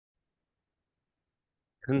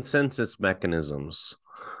Consensus mechanisms.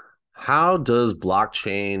 How does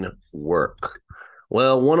blockchain work?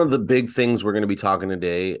 Well, one of the big things we're going to be talking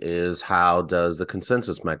today is how does the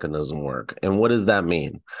consensus mechanism work? And what does that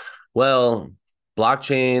mean? Well,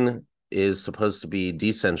 blockchain is supposed to be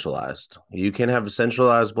decentralized. You can have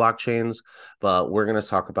centralized blockchains, but we're going to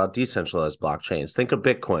talk about decentralized blockchains. Think of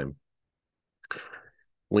Bitcoin.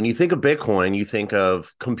 When you think of Bitcoin, you think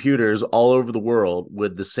of computers all over the world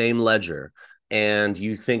with the same ledger, and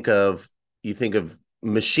you think of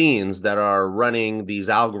machines that are running these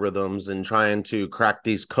algorithms and trying to crack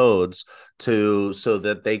these codes to so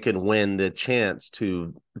that they can win the chance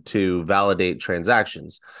to validate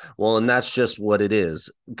transactions. Well, and that's just what it is.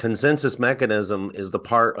 Consensus mechanism is the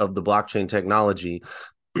part of the blockchain technology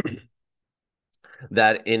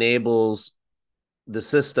that enables the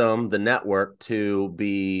system, the network to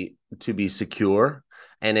be secure,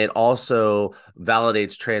 and it also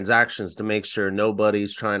validates transactions to make sure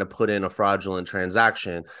nobody's trying to put in a fraudulent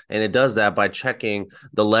transaction. And it does that by checking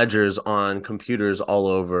the ledgers on computers all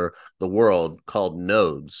over the world called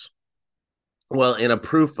nodes. Well, in a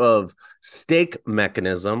proof of stake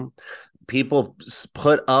mechanism, people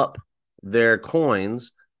put up their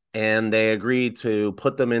coins and they agree to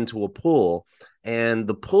put them into a pool, and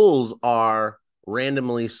the pools are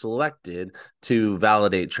randomly selected to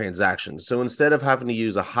validate transactions. So instead of having to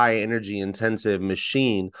use a high energy intensive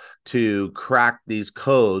machine to crack these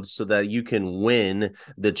codes so that you can win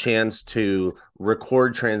the chance to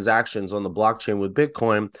record transactions on the blockchain with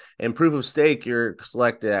Bitcoin, and proof of stake, you're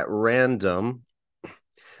selected at random.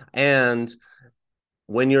 And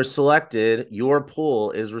when you're selected, your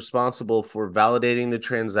pool is responsible for validating the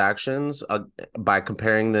transactions by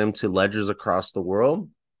comparing them to ledgers across the world,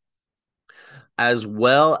 as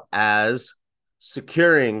well as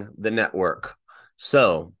securing the network.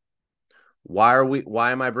 So, why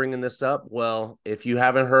am I bringing this up? Well, if you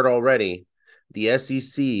haven't heard already, the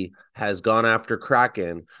SEC has gone after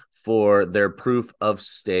Kraken for their proof of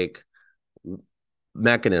stake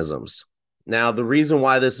mechanisms. Now, the reason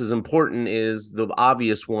why this is important is the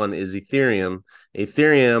obvious one is Ethereum.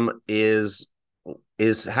 Ethereum is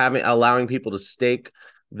having allowing people to stake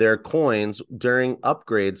their coins during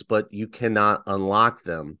upgrades, but you cannot unlock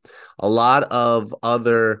them. A lot of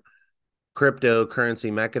other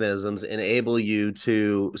cryptocurrency mechanisms enable you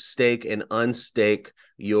to stake and unstake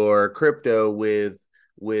your crypto with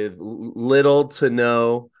little to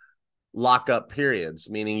no lockup periods,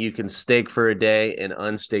 meaning you can stake for a day and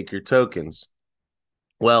unstake your tokens.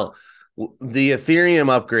 Well, the Ethereum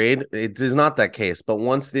upgrade, it is not that case. But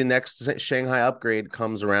once the next Shanghai upgrade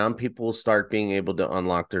comes around, people will start being able to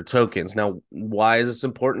unlock their tokens. Now, why is this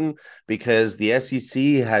important? Because the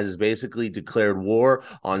SEC has basically declared war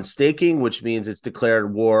on staking, which means it's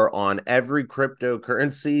declared war on every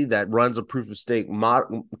cryptocurrency that runs a proof of stake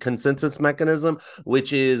consensus mechanism,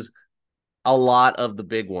 which is a lot of the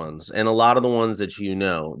big ones and a lot of the ones that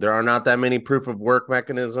there are not that many proof of work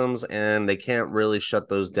mechanisms, and they can't really shut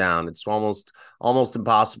those down. It's almost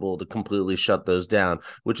impossible to completely shut those down,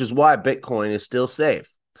 which is why Bitcoin is still safe.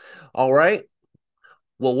 All right,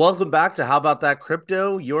 well, welcome back to How About That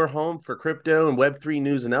Crypto, your home for crypto and Web3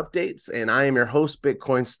 news and updates. And I am your host,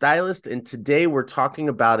 Bitcoin Stylist. And today we're talking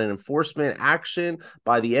about an enforcement action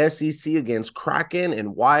by the SEC against Kraken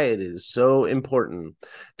and why it is so important.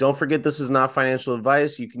 Don't forget, this is not financial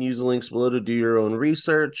advice. You can use the links below to do your own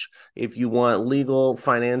research. If you want legal,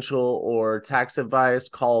 financial, or tax advice,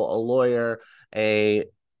 call a lawyer, a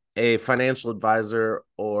financial advisor,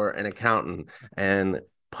 or an accountant, and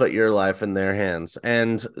put your life in their hands.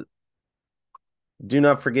 And do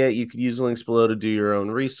not forget, you could use the links below to do your own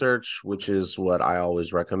research, which is what I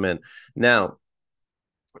always recommend. Now,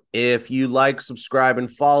 if you like, subscribe, and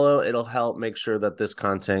follow, it'll help make sure that this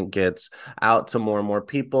content gets out to more and more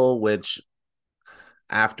people, which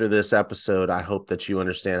after this episode, I hope that you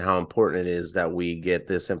understand how important it is that we get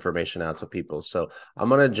this information out to people. So I'm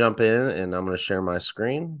going to jump in and I'm going to share my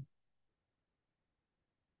screen.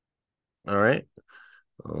 All right.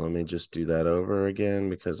 Let me just do that over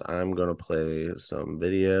again because I'm going to play some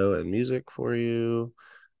video and music for you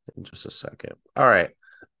in just a second. All right.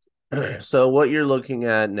 So what you're looking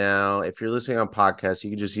at now, if you're listening on podcast,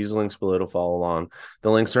 you can just use the links below to follow along.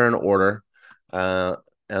 The links are in order and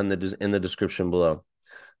in the description below.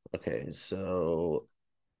 Okay, so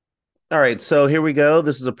all right, so here we go.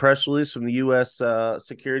 This is a press release from the U.S.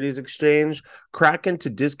 Securities Exchange. Kraken to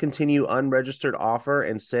discontinue unregistered offer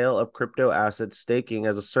and sale of crypto assets staking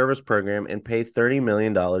as a service program and pay $30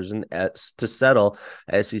 million to settle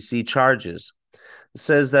SEC charges.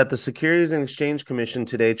 says that the Securities and Exchange Commission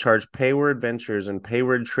today charged Payward Ventures and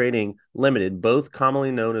Payward Trading Limited, both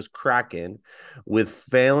commonly known as Kraken, with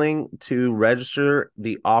failing to register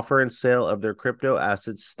the offer and sale of their crypto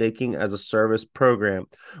assets staking as a service program,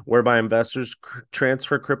 whereby investors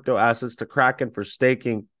transfer crypto assets to Kraken for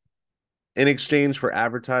staking in exchange for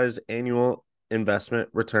advertised annual investment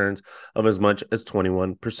returns of as much as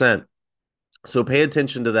 21%. So pay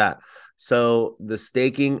attention to that. So the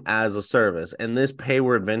staking as a service, and this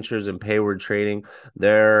Payward Ventures and Payward Trading,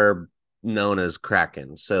 they're known as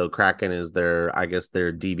Kraken. So Kraken is their, I guess,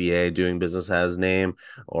 their DBA, doing business as name,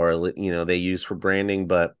 or they use for branding.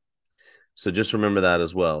 But so just remember that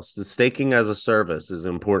as well. So staking as a service is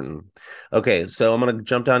important. Okay, so I'm going to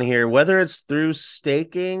jump down here. Whether it's through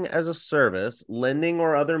staking as a service, lending,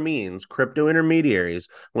 or other means, crypto intermediaries,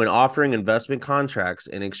 when offering investment contracts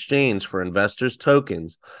in exchange for investors'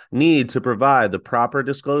 tokens, need to provide the proper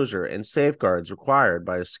disclosure and safeguards required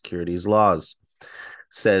by securities laws,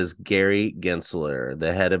 says Gary Gensler,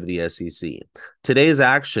 the head of the SEC. Today's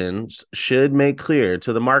actions should make clear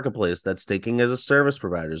to the marketplace that staking as a service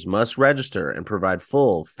providers must register and provide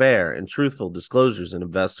full, fair, and truthful disclosures and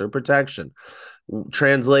investor protection.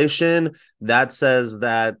 Translation, that says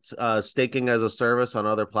that staking as a service on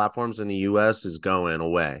other platforms in the US is going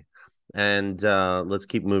away. And let's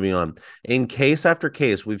keep moving on. In case after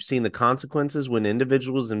case, we've seen the consequences when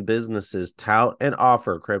individuals and businesses tout and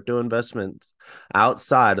offer crypto investments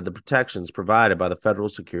outside of the protections provided by the federal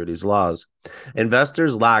securities laws.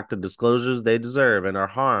 Investors lack the disclosures they deserve and are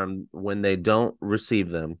harmed when they don't receive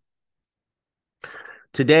them.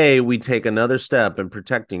 Today, we take another step in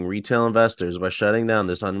protecting retail investors by shutting down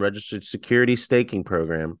this unregistered security staking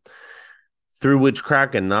program, through which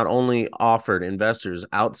Kraken not only offered investors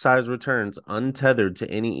outsized returns untethered to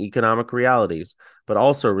any economic realities, but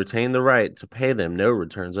also retained the right to pay them no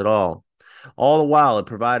returns at all. All the while, it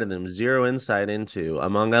provided them zero insight into,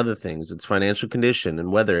 among other things, its financial condition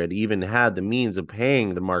and whether it even had the means of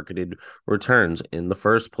paying the marketed returns in the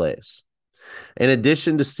first place. In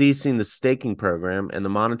addition to ceasing the staking program and the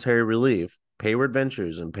monetary relief, Payward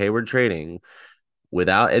Ventures and Payward Trading,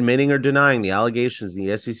 without admitting or denying the allegations in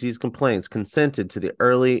the SEC's complaints, consented to the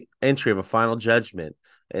early entry of a final judgment.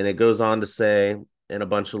 And it goes on to say, in a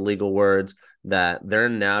bunch of legal words, that they're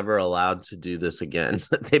never allowed to do this again.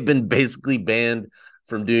 They've been basically banned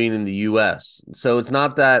from doing it in the US. So it's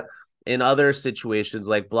not that in other situations,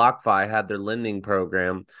 like BlockFi had their lending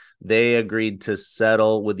program, they agreed to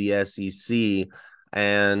settle with the SEC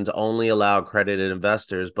and only allow accredited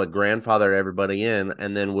investors, but grandfathered everybody in,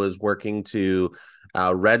 and then was working to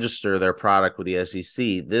register their product with the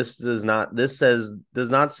SEC. This does not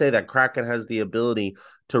say that Kraken has the ability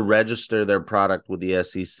to register their product with the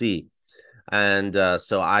SEC. And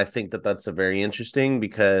so I think that that's a very interesting,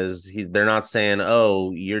 because they're not saying,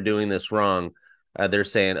 oh, you're doing this wrong. They're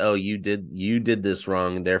saying, oh, you did this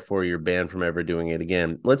wrong, therefore you're banned from ever doing it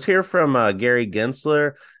again. Let's hear from Gary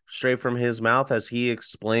Gensler straight from his mouth as he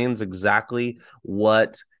explains exactly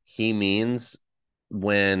what he means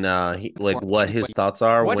when what his thoughts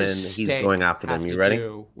are when he's going after them. You ready?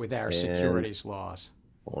 Do with our securities laws.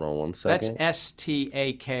 Hold on one second. That's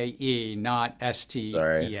STAKE, not STEA.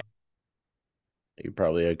 Sorry. You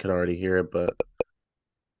probably can already hear it, but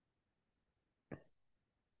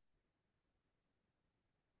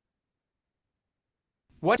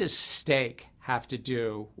what does stake have to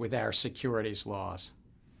do with our securities laws?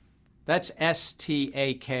 That's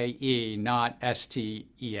STAKE, not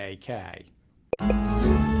STEAK.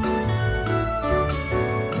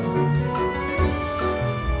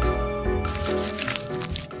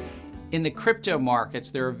 In the crypto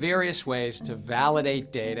markets, there are various ways to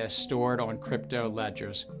validate data stored on crypto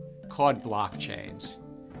ledgers called blockchains.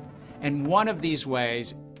 And one of these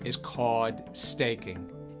ways is called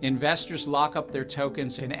staking. Investors lock up their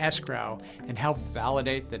tokens in escrow and help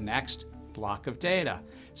validate the next block of data.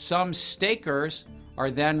 Some stakers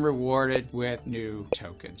are then rewarded with new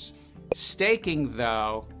tokens. Staking,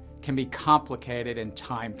 though, can be complicated and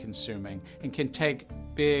time-consuming and can take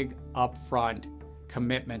big upfront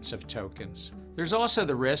commitments of tokens. There's also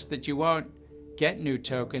the risk that you won't get new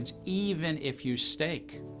tokens even if you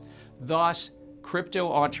stake. Thus, crypto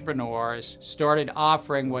entrepreneurs started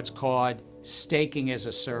offering what's called staking as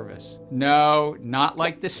a service. No, not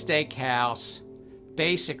like the steakhouse.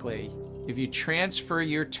 Basically, if you transfer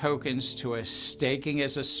your tokens to a staking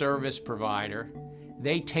as a service provider,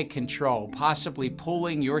 they take control, possibly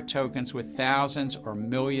pooling your tokens with thousands or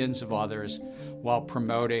millions of others while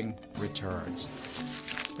promoting returns.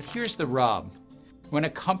 But here's the rub. When a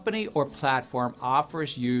company or platform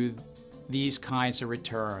offers you these kinds of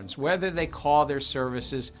returns, whether they call their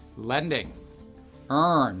services lending,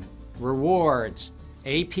 earn, rewards,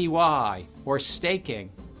 APY, or staking,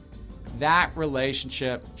 that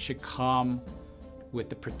relationship should come with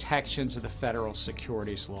the protections of the federal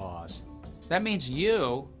securities laws. That means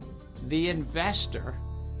you, the investor,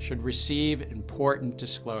 should receive important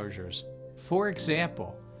disclosures. For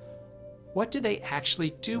example, what do they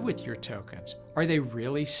actually do with your tokens? Are they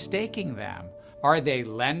really staking them? Are they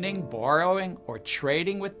lending, borrowing, or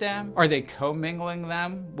trading with them? Are they commingling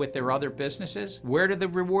them with their other businesses? Where do the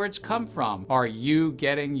rewards come from? Are you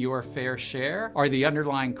getting your fair share? Are the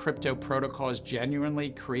underlying crypto protocols genuinely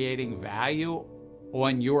creating value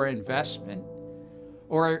on your investment?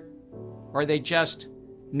 Or are they just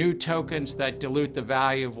new tokens that dilute the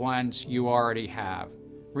value of ones you already have?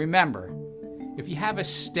 Remember, if you have a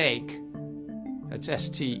stake, that's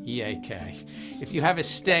S-T-E-A-K, if you have a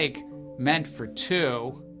stake meant for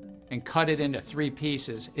 2 and cut it into 3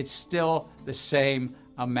 pieces, it's still the same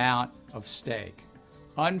amount of stake.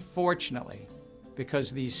 Unfortunately,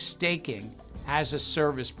 because these staking as a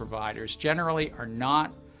service providers generally are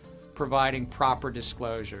not providing proper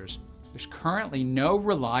disclosures, there's currently no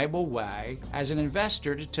reliable way as an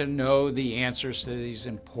investor to know the answers to these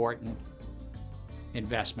important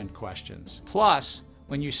investment questions. Plus,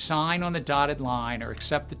 when you sign on the dotted line or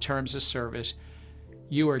accept the terms of service,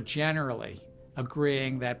 you are generally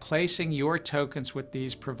agreeing that placing your tokens with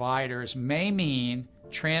these providers may mean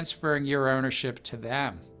transferring your ownership to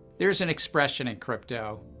them. There's an expression in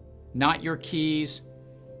crypto, not your keys,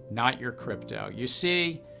 not your crypto. You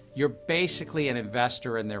see, you're basically an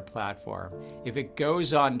investor in their platform. If it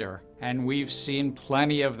goes under, and we've seen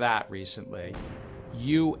plenty of that recently,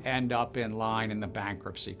 you end up in line in the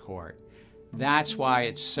bankruptcy court. That's why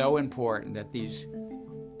it's so important that these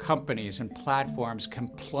companies and platforms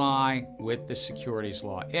comply with the securities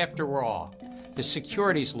law. After all, the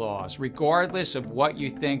securities laws, regardless of what you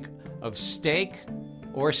think of stake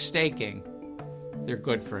or staking, they're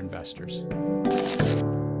good for investors.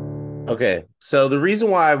 Okay, so the reason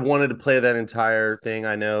why I wanted to play that entire thing,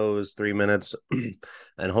 I know it was 3 minutes,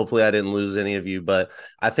 and hopefully I didn't lose any of you, but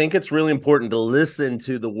I think it's really important to listen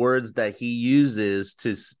to the words that he uses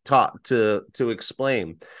to talk to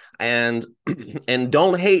explain, and and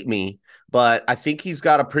don't hate me, but I think he's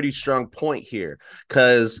got a pretty strong point here,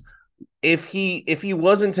 because if he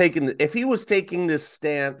was taking this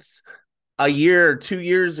stance a year or 2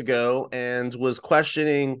 years ago and was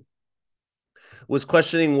questioning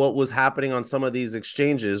what was happening on some of these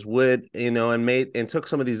exchanges, would, and took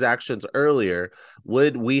some of these actions earlier,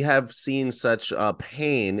 would we have seen such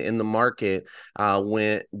pain in the market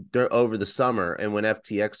when over the summer and when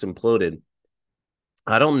FTX imploded?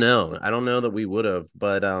 I don't know that we would have,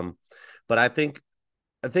 but I think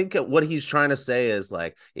what he's trying to say is,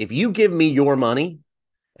 like, if you give me your money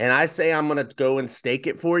and I say I'm going to go and stake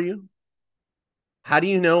it for you, how do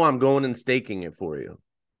you know I'm going and staking it for you?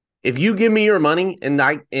 If you give me your money and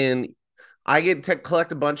I get to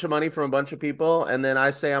collect a bunch of money from a bunch of people, and then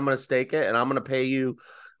I say I'm going to stake it and I'm going to pay you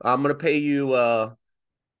 4%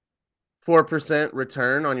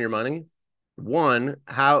 return on your money. One,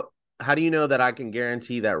 how do you know that I can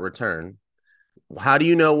guarantee that return? How do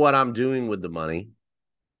you know what I'm doing with the money?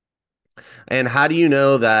 And how do you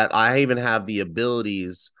know that I even have the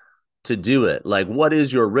abilities to do it? Like, what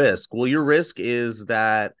is your risk? Well, your risk is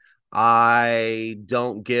that I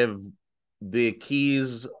don't give the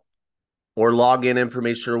keys or login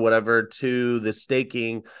information or whatever to the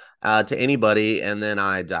staking to anybody, and then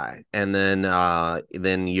I die, and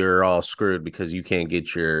then you're all screwed because you can't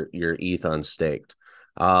get your ETH unstaked.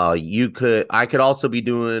 I could also be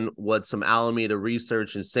doing what some Alameda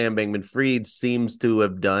Research and Sam Bankman-Fried seems to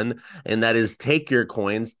have done, and that is take your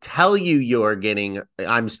coins, tell you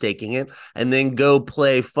I'm staking it, and then go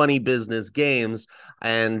play funny business games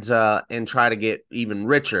and try to get even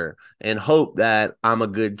richer and hope that I'm a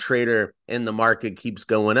good trader and the market keeps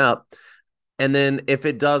going up. And then if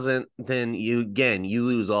it doesn't, then you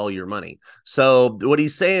lose all your money. So what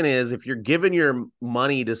he's saying is, if you're giving your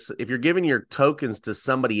tokens to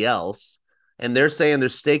somebody else and they're saying they're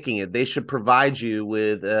staking it, they should provide you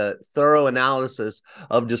with a thorough analysis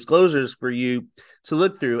of disclosures for you to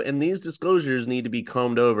look through. And these disclosures need to be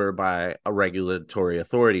combed over by regulatory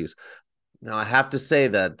authorities. Now, I have to say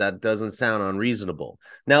that doesn't sound unreasonable.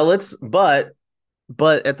 Now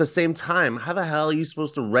but at the same time, how the hell are you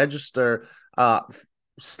supposed to register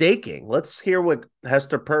staking? Let's hear what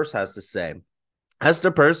Hester Peirce has to say.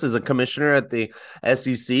 Hester Peirce is a commissioner at the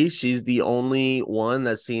SEC. She's the only one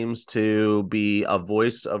that seems to be a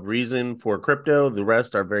voice of reason for crypto. The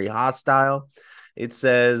rest are very hostile. It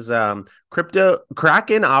says crypto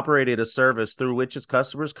Kraken operated a service through which its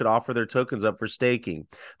customers could offer their tokens up for staking.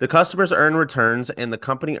 The customers earned returns and the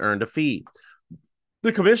company earned a fee.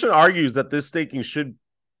 The commission argues that this staking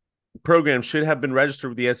program should have been registered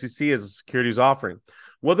with the SEC as a securities offering.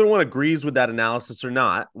 Whether one agrees with that analysis or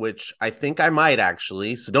not, which I think I might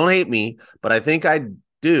actually, so don't hate me, but I think I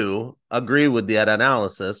do agree with that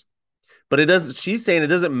analysis. But it does. She's saying it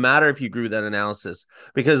doesn't matter if you agree with that analysis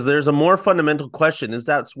because there's a more fundamental question: is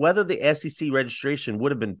that whether the SEC registration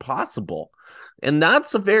would have been possible, and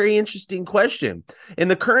that's a very interesting question. In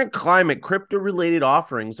the current climate, crypto-related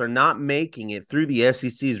offerings are not making it through the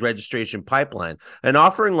SEC's registration pipeline. An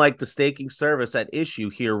offering like the staking service at issue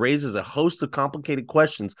here raises a host of complicated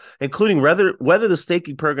questions, including whether the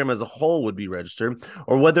staking program as a whole would be registered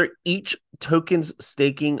or whether each token's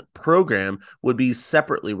staking program would be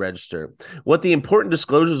separately registered, what the important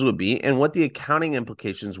disclosures would be, and what the accounting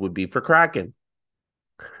implications would be for Kraken.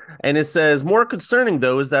 And it says, more concerning,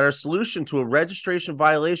 though, is that our solution to a registration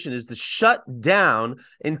violation is to shut down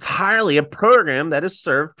entirely a program that has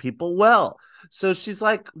served people well. So she's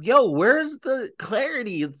like, yo, where's the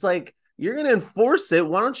clarity? It's like, you're going to enforce it.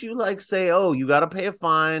 Why don't you say, oh, you got to pay a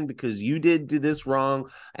fine because you did do this wrong.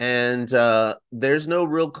 And there's no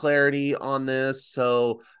real clarity on this.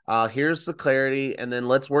 So here's the clarity. And then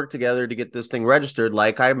let's work together to get this thing registered,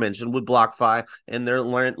 like I mentioned with BlockFi and their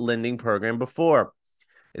lending program before.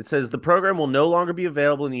 It says the program will no longer be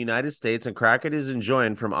available in the United States, and Kraken is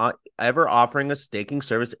enjoined from ever offering a staking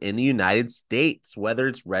service in the United States, whether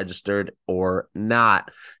it's registered or not.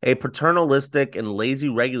 A paternalistic and lazy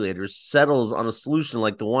regulator settles on a solution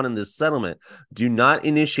like the one in this settlement. Do not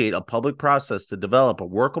initiate a public process to develop a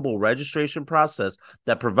workable registration process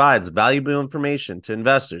that provides valuable information to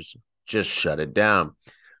investors. Just shut it down.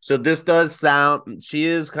 So this does sound, she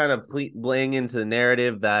is kind of playing into the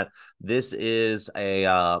narrative that this is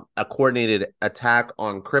a coordinated attack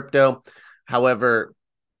on crypto. However,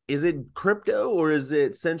 is it crypto or is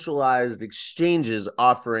it centralized exchanges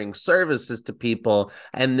offering services to people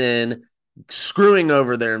and then screwing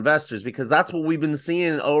over their investors? Because that's what we've been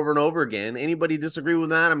seeing over and over again. Anybody disagree with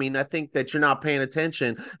that? I mean, I think that you're not paying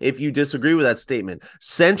attention if you disagree with that statement.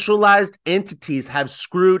 Centralized entities have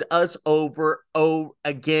screwed us over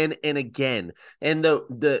again and again. And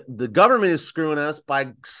the government is screwing us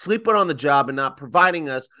by sleeping on the job and not providing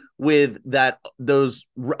us with those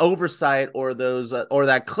oversight or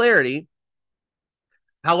that clarity.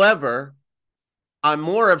 However, I'm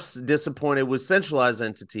more disappointed with centralized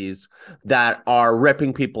entities that are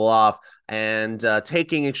ripping people off and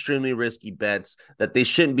taking extremely risky bets that they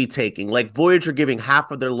shouldn't be taking. Like Voyager giving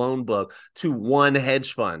half of their loan book to one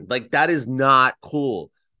hedge fund. Like, that is not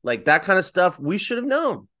cool. Like, that kind of stuff we should have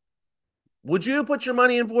known. Would you have put your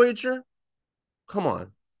money in Voyager? Come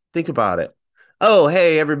on, think about it. Oh,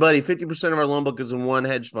 hey, everybody, 50% of our loan book is in one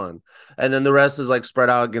hedge fund. And then the rest is spread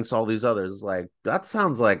out against all these others. It's like, that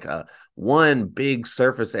sounds like one big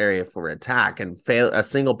surface area for attack and a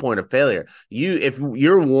single point of failure. If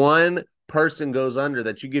your one person goes under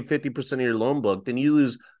that you give 50% of your loan book, then you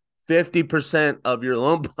lose 50% of your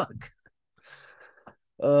loan book.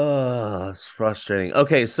 Oh, it's frustrating.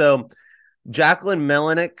 Okay, so Jacqueline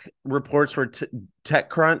Melinek reports for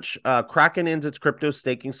TechCrunch. Kraken ends its crypto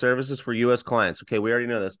staking services for U.S. clients. Okay, we already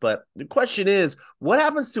know this, but the question is, what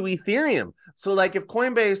happens to Ethereum? So, if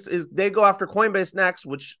Coinbase they go after Coinbase next,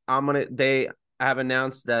 which they have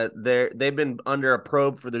announced that they've been under a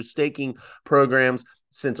probe for their staking programs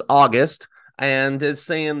since August, and it's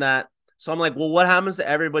saying that. So I'm like, well, what happens to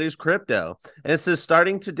everybody's crypto? And it says,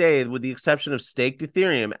 starting today, with the exception of staked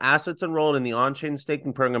Ethereum, assets enrolled in the on-chain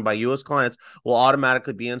staking program by U.S. clients will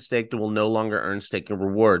automatically be unstaked and will no longer earn staking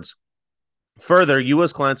rewards. Further,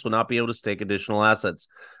 U.S. clients will not be able to stake additional assets,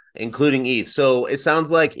 including ETH. So it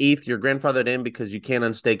sounds like ETH, you're grandfathered in because you can't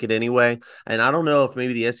unstake it anyway. And I don't know if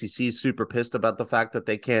maybe the SEC is super pissed about the fact that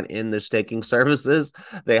they can't end their staking services.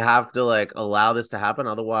 They have to allow this to happen.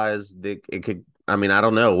 Otherwise, it could. I mean, I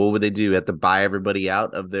don't know. What would they do? Have to buy everybody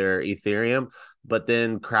out of their Ethereum, but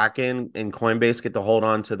then Kraken and Coinbase get to hold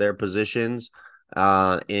on to their positions in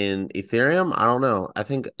Ethereum? I don't know. I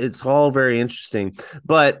think it's all very interesting.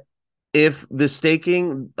 But if the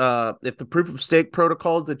staking, if the proof of stake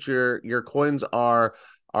protocols that your coins are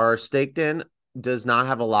staked in does not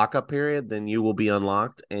have a lockup period, then you will be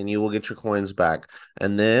unlocked and you will get your coins back.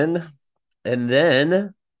 And then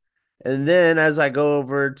And then as I go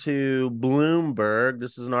over to Bloomberg,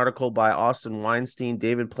 this is an article by Austin Weinstein,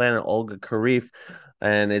 David Plan, and Olga Karif.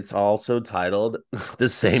 And it's also titled the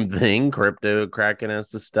same thing, crypto Kraken has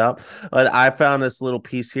to stop. But I found this little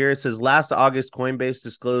piece here. It says last August, Coinbase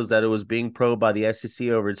disclosed that it was being probed by the SEC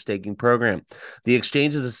over its staking program. The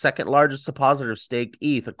exchange is the second largest depositor of staked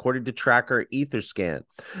ETH, according to tracker Etherscan.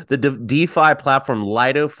 The DeFi platform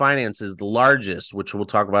Lido Finance is the largest, which we'll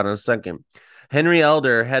talk about in a second. Henry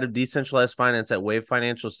Elder, head of decentralized finance at Wave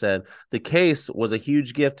Financial, said the case was a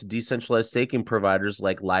huge gift to decentralized staking providers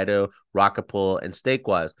like Lido, Rocketpool, and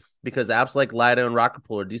Stakewise, because apps like Lido and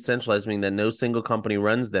Rocketpool are decentralized, meaning that no single company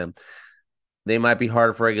runs them. They might be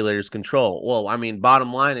harder for regulators to control. Well, I mean,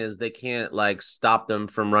 bottom line is they can't like stop them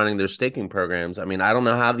from running their staking programs. I mean, I don't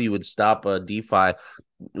know how you would stop a DeFi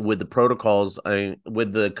with the protocols,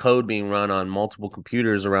 with the code being run on multiple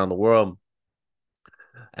computers around the world.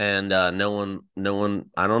 And no one,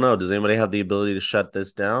 I don't know. Does anybody have the ability to shut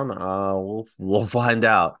this down? We'll find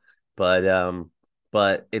out.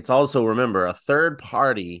 But it's also, remember, a third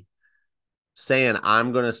party saying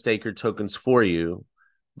I'm going to stake your tokens for you,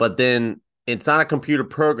 but then it's not a computer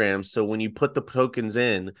program. So when you put the tokens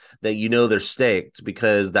in, that you know they're staked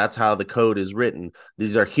because that's how the code is written.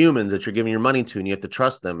 These are humans that you're giving your money to, and you have to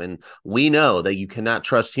trust them. And we know that you cannot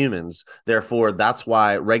trust humans. Therefore, that's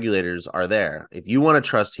why regulators are there. If you want to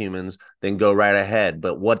trust humans, then go right ahead.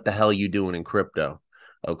 But what the hell are you doing in crypto?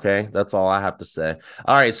 Okay, that's all I have to say.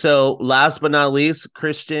 All right. So last but not least,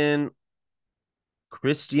 Christian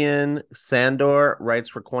Sandor writes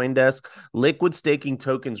for CoinDesk, liquid staking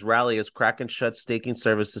tokens rally as Kraken shuts staking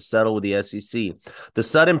service to settle with the SEC. The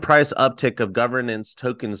sudden price uptick of governance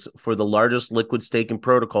tokens for the largest liquid staking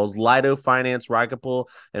protocols, Lido Finance, Ripple,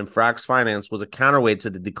 and Frax Finance, was a counterweight to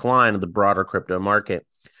the decline of the broader crypto market.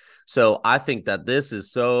 So I think that this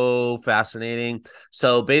is so fascinating.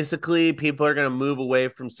 So basically, people are going to move away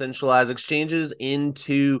from centralized exchanges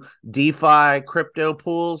into DeFi crypto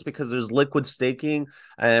pools because there's liquid staking.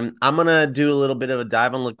 And I'm going to do a little bit of a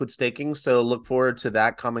dive on liquid staking. So look forward to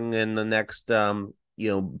that coming in the next,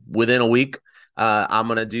 within a week. I'm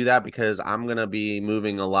going to do that because I'm going to be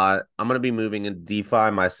moving a lot. I'm going to be moving into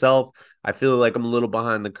DeFi myself. I feel like I'm a little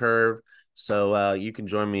behind the curve. So you can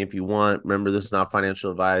join me if you want. Remember, this is not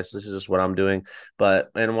financial advice. This is just what I'm doing.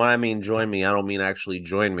 And when I mean join me, I don't mean actually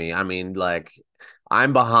join me. I mean like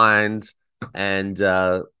I'm behind and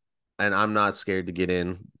I'm not scared to get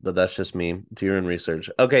in, but that's just me. Do your own research.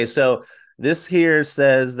 Okay, so this here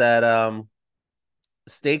says that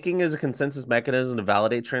staking is a consensus mechanism to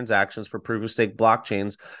validate transactions for proof of stake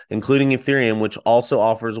blockchains, including Ethereum, which also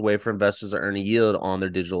offers a way for investors to earn a yield on their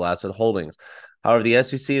digital asset holdings. However, the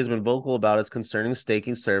SEC has been vocal about its concerning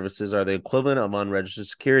staking services are the equivalent of unregistered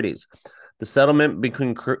securities. The settlement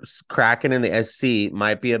between Kraken and the SEC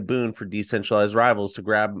might be a boon for decentralized rivals to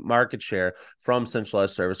grab market share from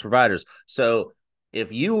centralized service providers. So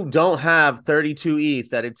if you don't have 32 ETH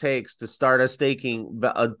that it takes to start a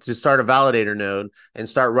to start a validator node and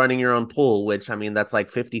start running your own pool, which I mean, that's like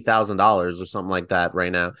 $50,000 or something like that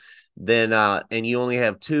right now, then, and you only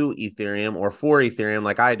have 2 Ethereum or 4 Ethereum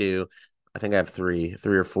like I do, I think I have three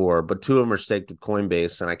or four, but 2 of them are staked at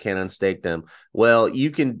Coinbase and I can't unstake them. Well, you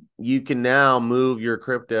can now move your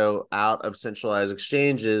crypto out of centralized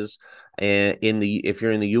exchanges and if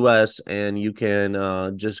you're in the US, and you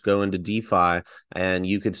can just go into DeFi and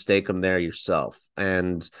you could stake them there yourself.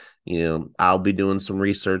 And I'll be doing some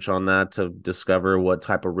research on that to discover what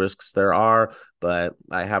type of risks there are, but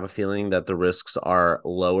I have a feeling that the risks are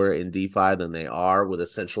lower in DeFi than they are with a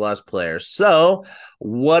centralized player. So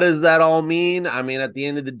what does that all mean? I mean, at the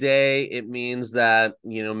end of the day, it means that,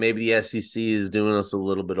 maybe the SEC is doing us a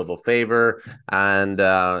little bit of a favor and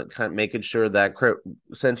kind of making sure that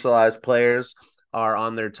centralized players are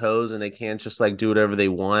on their toes and they can't just like do whatever they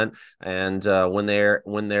want. And when they're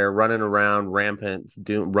running around rampant,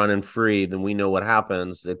 running free, then we know what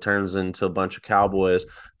happens. It turns into a bunch of cowboys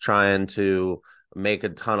trying to make a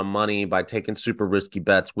ton of money by taking super risky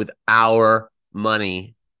bets with our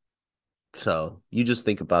money. So you just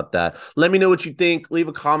think about that. Let me know what you think. Leave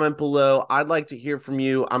a comment below. I'd like to hear from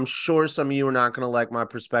you. I'm sure some of you are not going to like my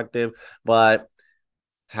perspective, but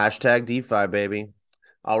hashtag DeFi, baby.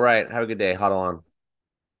 All right. Have a good day. Huddle on.